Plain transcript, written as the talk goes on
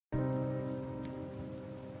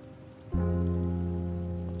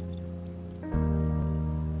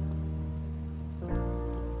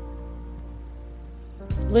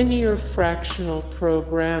Linear-fractional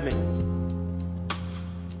programming.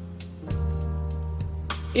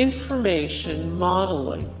 Information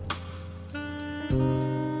modeling.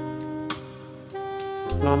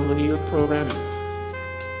 Nonlinear programming.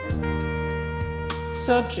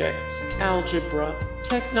 Subjects: algebra,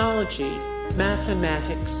 technology,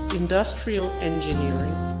 mathematics, industrial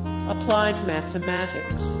engineering, applied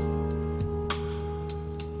mathematics.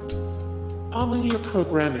 Nonlinear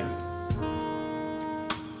programming.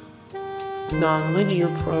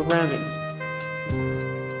 Nonlinear programming.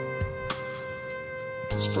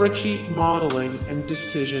 Spreadsheet modeling and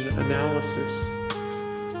decision analysis.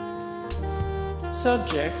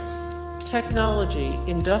 Subjects: technology,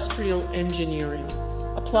 industrial engineering,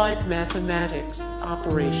 applied mathematics,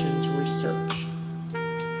 operations research.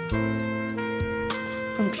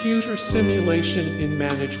 Computer simulation in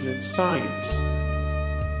management science.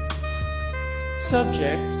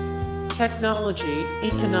 Subjects: technology,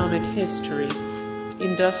 economic history,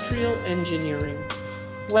 industrial engineering,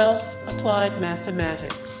 wealth, applied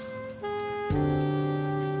mathematics.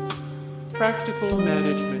 Practical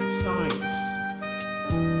management science.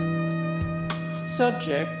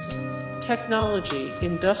 Subjects: technology,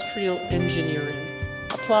 industrial engineering,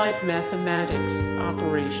 applied mathematics,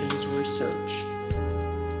 operations research.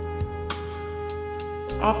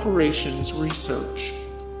 Operations research.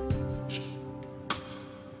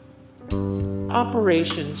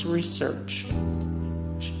 Operations research.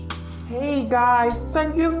 Hey guys,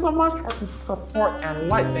 thank you so much for the support and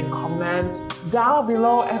likes and comments down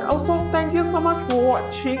below, and also thank you so much for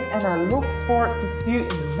watching, and I look forward to see you in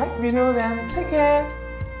the next video then. Take care.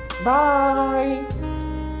 Bye.